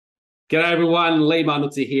G'day everyone, Lee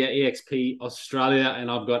Marnuzzi here, eXp Australia,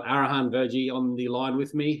 and I've got Arahan Virjee on the line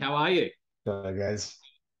with me. How are you? Hi guys.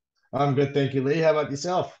 I'm good, thank you, Lee. How about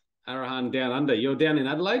yourself? Arahan down under. You're down in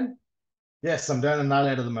Adelaide, Yes, I'm down in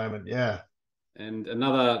Adelaide at the moment. Yeah. and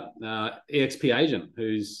another eXp agent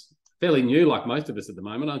who's fairly new, like most of us at the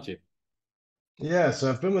moment, aren't you? Yeah, so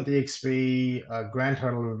I've been with the eXp grand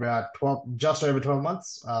total of about 12, just over 12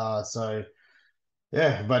 months. So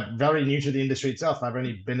yeah, but very new to the industry itself. I've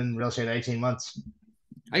only been in real estate 18 months.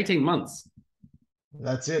 18 months.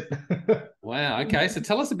 That's it. Wow. Okay. So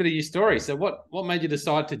tell us a bit of your story. So what made you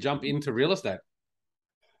decide to jump into real estate?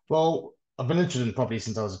 Well, I've been interested in property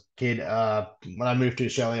since I was a kid. When I moved to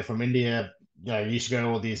Australia from India, I used to go to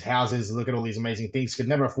all these houses, look at all these amazing things. Could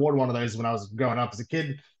never afford one of those when I was growing up as a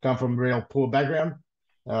kid. Come from a real poor background.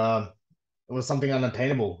 Uh, it was something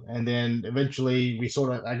unattainable. And then eventually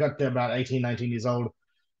I got to about 18, 19 years old,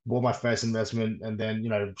 bought my first investment, and then,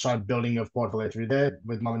 started building a portfolio through there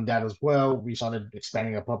with mom and dad as well. We started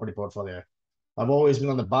expanding our property portfolio. I've always been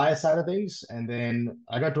on the buyer side of things. And then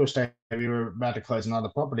I got to a stage where we were about to close another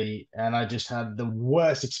property, and I just had the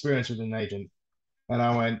worst experience with an agent. And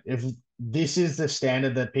I went, if this is the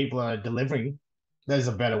standard that people are delivering, there's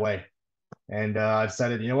a better way. And I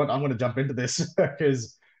decided, you know what, I'm going to jump into this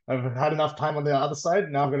because I've had enough time on the other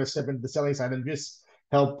side. Now I'm going to step into the selling side and just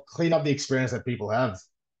help clean up the experience that people have.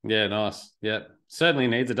 Yeah, nice. Yeah, certainly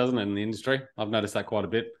needs it, doesn't it, in the industry? I've noticed that quite a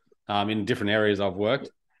bit in different areas I've worked.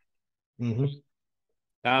 Hmm. So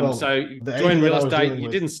Well, you the joined agent that real I was estate. dealing You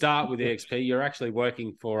with, didn't start with eXp. You're actually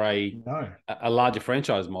working for no. a larger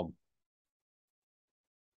franchise mob.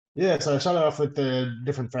 Yeah, so I started off with the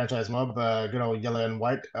different franchise mob, good old yellow and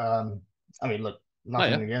white. I mean, look, Oh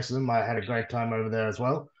nothing yeah. against them. I had a great time over there as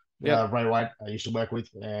well. Yep. Ray White, I used to work with,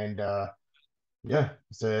 and yeah,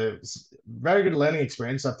 it's a very good learning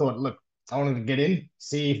experience. I thought, look, I wanted to get in,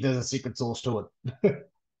 see if there's a secret sauce to it.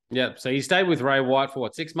 Yep. So you stayed with Ray White for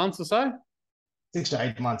what, 6 months or so? 6 to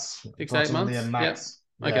 8 months, 6 to 8 months. approximately a Yep. max.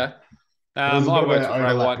 Yeah, Okay. it was a bit I of an worked with Ray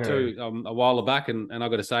overlap White period. too a while back, and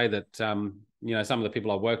I've got to say that some of the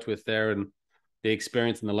people I worked with there and the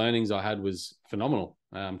experience and the learnings I had was phenomenal.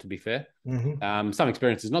 To be fair, Hmm. some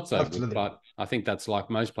experiences not so good, Absolutely, but I think that's like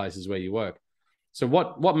most places where you work. So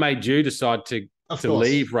what made you decide of to course.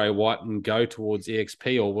 leave Ray White and go towards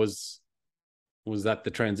eXp, or was that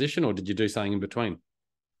the transition, or did you do something in between?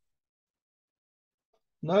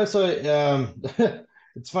 No, so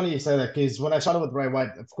it's funny you say that because when I started with Ray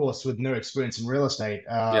White, of course, with no experience in real estate,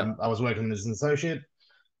 Yep. I was working as an associate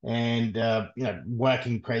and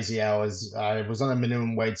working crazy hours. I was on a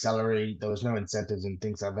minimum wage salary. There was no incentives and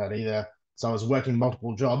things like that either. So I was working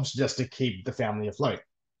multiple jobs just to keep the family afloat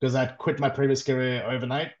because I'd quit my previous career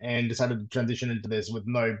overnight and decided to transition into this with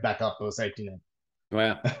no backup or safety net.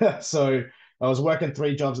 Wow. So I was working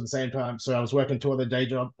three jobs at the same time. So I was working two other day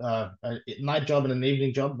job, a night job and an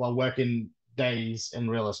evening job while working days in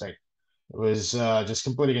real estate. It was just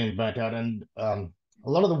completely getting burnt out, and a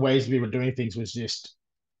lot of the ways we were doing things was just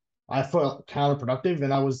I felt counterproductive,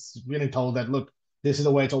 and I was getting told that look, this is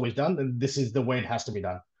the way it's always done, and this is the way it has to be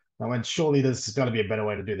done. I went, surely there's got to be a better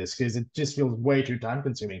way to do this because it just feels way too time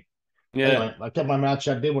consuming. Yeah. Anyway, I kept my mouth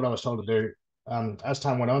shut, did what I was told to do. As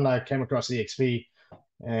time went on, I came across the XP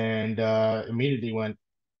and immediately went,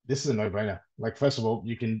 this is a no-brainer. Like, first of all,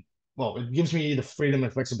 well, it gives me the freedom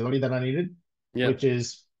and flexibility that I needed, Yep. which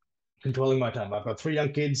is controlling my time. I've got three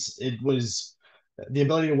young kids. It was the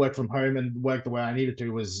ability to work from home and work the way I needed to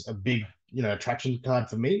was a big, attraction card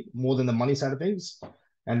for me, more than the money side of things.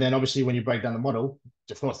 And then obviously when you break down the model,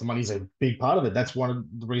 of course the money's a big part of it. That's one of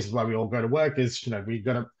the reasons why we all go to work is, we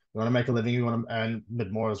want to make a living, we want to earn a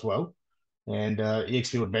bit more as well. And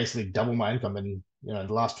EXP would basically double my income. And the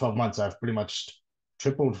last 12 months, I've pretty much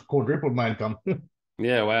tripled, quadrupled my income.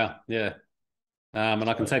 Yeah. Wow. Yeah. And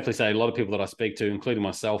I can So, safely say a lot of people that I speak to, including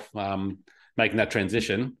myself, making that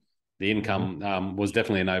transition, the mhm. income was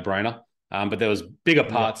definitely a no-brainer. But there was bigger Yeah.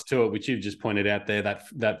 parts to it, which you've just pointed out there,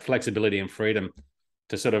 that flexibility and freedom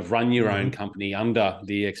to sort of run your own Hmm. company under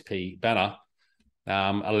the EXP banner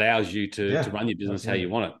allows you to Yeah, run your business how you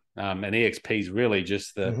absolutely. want it. And EXP is really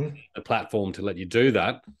just Hmm. the platform to let you do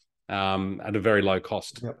that at a very low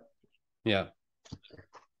cost. Yep. Yeah.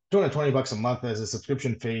 $220 a month as a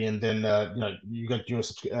subscription fee, and then you got your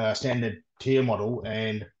standard tier model,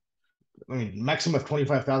 and I mean maximum of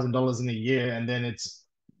 $25,000 in a year, and then it's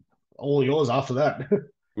all yours after that. Yeah.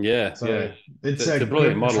 Yeah. So it's It's a a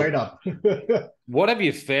brilliant good model. trade up. What have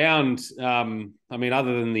you found? I mean,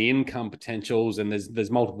 other than the income potentials, and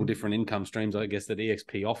there's multiple different income streams, I guess, that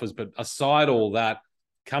EXP offers. But aside all that,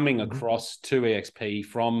 coming Mhm. across to EXP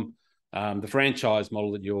from the franchise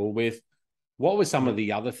model that you're with, What were some of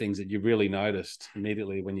the other things that you really noticed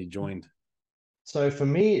immediately when you joined? So for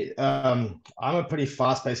me, I'm a pretty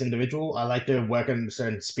fast-paced individual. I like to work at a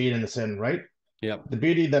certain speed and a certain rate. Yep. The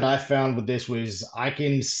beauty that I found with this was I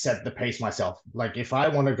can set the pace myself. Like if I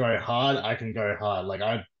want to go hard, I can go hard. Like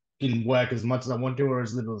I can work as much as I want to or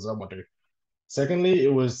as little as I want to. Secondly,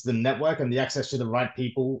 it was the network and the access to the right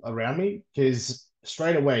people around me. Because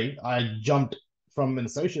straight away, I jumped from an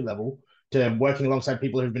associate level to working alongside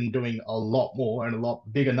people who've been doing a lot more and a lot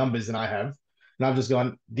bigger numbers than I have. And I've just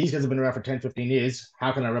gone, these guys have been around for 10, 15 years.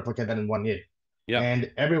 How can I replicate that in 1 year? Yep.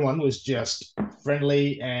 And everyone was just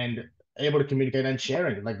friendly and able to communicate and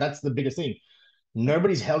sharing. Like that's the biggest thing.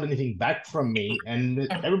 Nobody's held anything back from me, and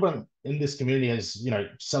everyone in this community has,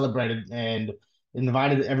 celebrated and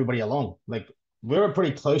invited everybody along. Like we're a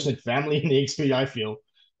pretty close knit family in the XP. I feel,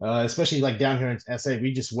 especially like down here in SA,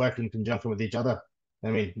 we just work in conjunction with each other. I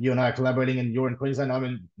mean, you and I are collaborating, and you're in Queensland. I'm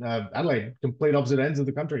in Adelaide, complete opposite ends of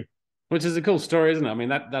the country. Which is a cool story, isn't it? I mean,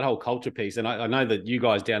 that whole culture piece. And I know that you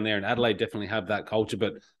guys down there in Adelaide definitely have that culture,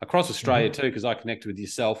 but across Australia too, because I connected with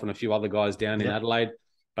yourself and a few other guys down in Adelaide,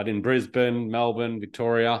 but in Brisbane, Melbourne,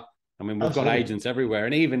 Victoria. I mean, we've got agents everywhere.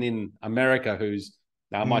 And even in America, who's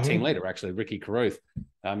my team leader, actually, Ricky Carruth.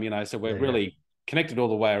 So we're really connected all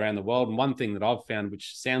the way around the world. And one thing that I've found,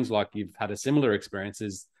 which sounds like you've had a similar experience,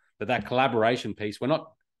 is that collaboration piece. We're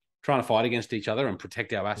not trying to fight against each other and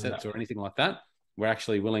protect our assets or anything like that. We're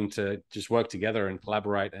actually willing to just work together and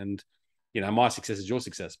collaborate. And, my success is your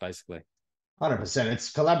success, basically. 100%.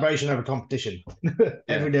 It's collaboration over competition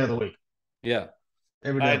every day of the week. Yeah.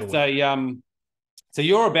 Every day of the week. So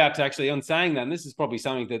you're about to actually, on saying that, and this is probably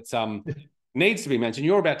something that needs to be mentioned,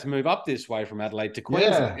 you're about to move up this way from Adelaide to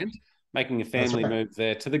Queensland, making a family move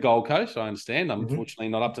there to the Gold Coast. I understand. Unfortunately,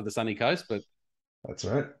 not up to the sunny coast, but that's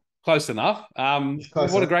right. Close enough.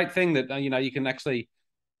 What a great thing that, you can actually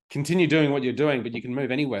continue doing what you're doing, but you can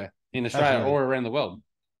move anywhere in Australia or around the world.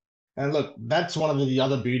 And look, that's one of the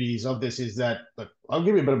other beauties of this is that, look, I'll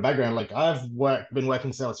give you a bit of background. Like I've been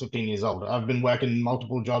working since I was 15 years old. I've been working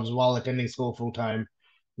multiple jobs while attending school full time,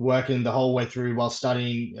 working the whole way through while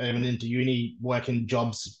studying, even into uni, working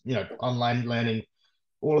jobs, online learning,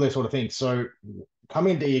 all of those sort of things. So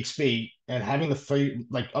coming to eXp and having the free,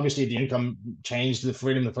 like obviously the income changed, the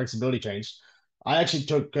freedom, the flexibility changed. I actually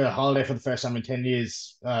took a holiday for the first time in 10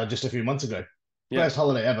 years just a few months ago. First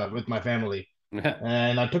holiday ever with my family.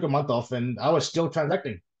 And I took a month off and I was still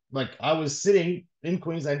transacting. Like I was sitting in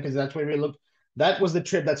Queensland because that's where we looked. That was the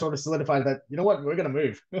trip that sort of solidified that, you know what, we're going to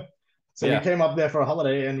move. So we came up there for a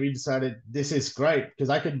holiday and we decided this is great because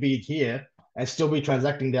I could be here and still be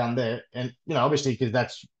transacting down there. And, obviously, because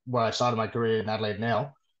that's where I started my career in Adelaide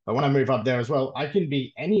now. But when I move up there as well, I can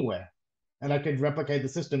be anywhere and I could replicate the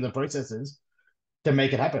system, the processes to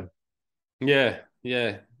make it happen. Yeah.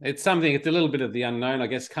 It's a little bit of the unknown, I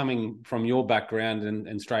guess, coming from your background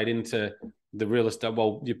and straight into the real estate.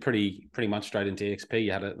 Well, you're pretty much straight into eXp.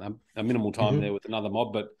 You had a minimal time there with another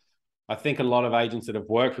mob, but I think a lot of agents that have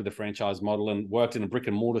worked with the franchise model and worked in a brick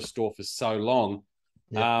and mortar store for so long,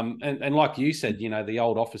 and like you said, the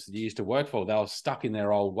old office that you used to work for, they were stuck in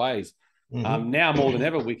their old ways. Now more than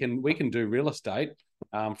ever, we can do real estate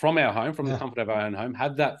from our home, from the comfort of our own home,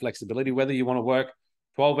 have that flexibility, whether you want to work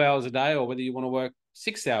 12 hours a day or whether you want to work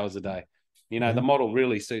 6 hours a day. The model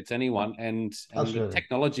really suits anyone. And the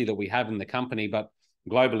technology that we have in the company, but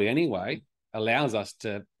globally anyway, allows us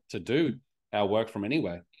to do our work from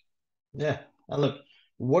anywhere. Yeah. And look,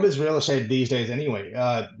 what is real estate these days anyway?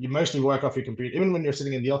 You mostly work off your computer. Even when you're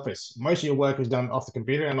sitting in the office, most of your work is done off the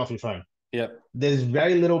computer and off your phone. Yep. There's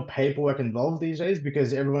very little paperwork involved these days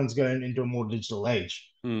because everyone's going into a more digital age.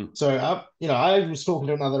 So, I was talking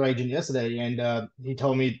to another agent yesterday and he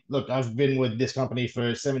told me, look, I've been with this company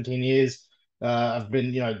for 17 years. I've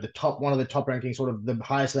been, one of the top ranking, sort of the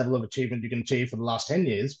highest level of achievement you can achieve for the last 10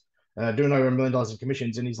 years, doing over $1 million in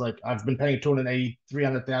commissions. And he's like, I've been paying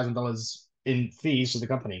 $300,000 in fees to the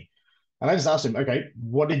company. And I just asked him, okay,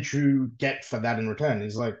 what did you get for that in return?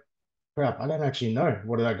 He's like, crap, I don't actually know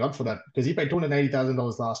what did I got for that because he paid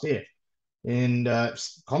 $280,000 last year in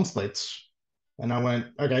comp splits. And I went,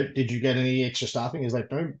 okay, did you get any extra staffing? He's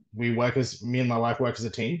like, no, me and my wife work as a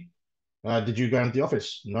team. Did you go into the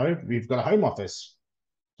office? No, we've got a home office.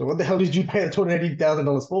 So what the hell did you pay the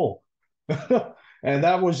 $280,000 for? And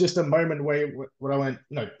that was just a moment where I went,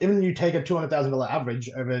 even you take a $200,000 average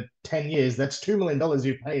over 10 years, that's $2 million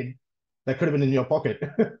you paid that could have been in your pocket.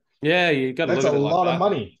 Yeah, you got to look at it like that. That's a lot of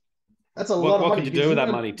money. That's a lot of money. What could you do with that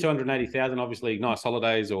money? 280,000, obviously nice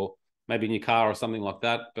holidays or maybe in your car or something like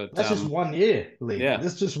that. But that's just 1 year, Lee. Yeah.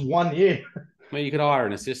 That's just 1 year. Well, you could hire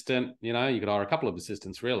an assistant, you could hire a couple of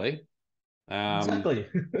assistants really. Exactly.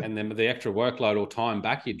 And then the extra workload or time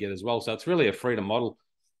back you'd get as well. So it's really a freedom model,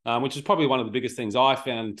 which is probably one of the biggest things I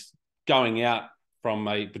found going out from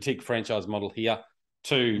a boutique franchise model here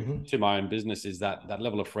to my own business, is that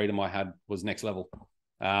level of freedom I had was next level.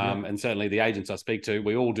 And certainly the agents I speak to,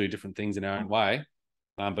 we all do different things in our own way,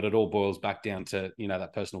 but it all boils back down to,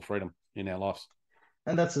 that personal freedom in our lives.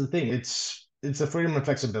 And that's the thing. It's the freedom and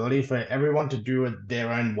flexibility for everyone to do it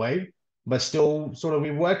their own way, but still sort of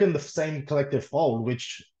we work in the same collective fold,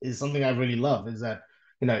 which is something I really love. Is that,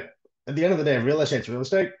 at the end of the day, real estate's real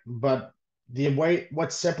estate, but the way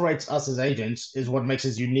what separates us as agents is what makes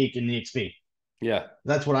us unique in the eXp. Yeah.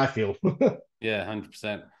 That's what I feel. Yeah,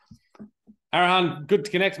 100%. Arahan, good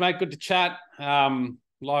to connect, mate. Good to chat.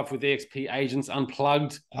 Live with eXp Agents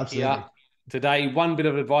Unplugged. Absolutely. Here today. One bit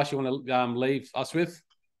of advice you want to leave us with?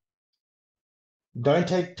 Don't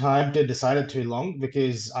take time to decide it too long,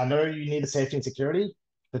 because I know you need the safety and security,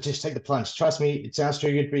 but just take the plunge. Trust me, it sounds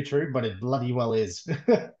too good to be true, but it bloody well is.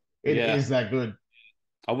 It Yeah. is that good.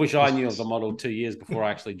 I wish I knew of the model 2 years before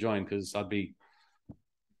I actually joined, because I'd be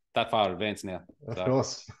that far advanced now. Of So,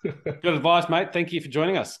 course. good advice, mate. Thank you for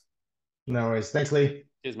joining us. No worries. Thanks, Lee.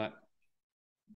 Cheers, mate.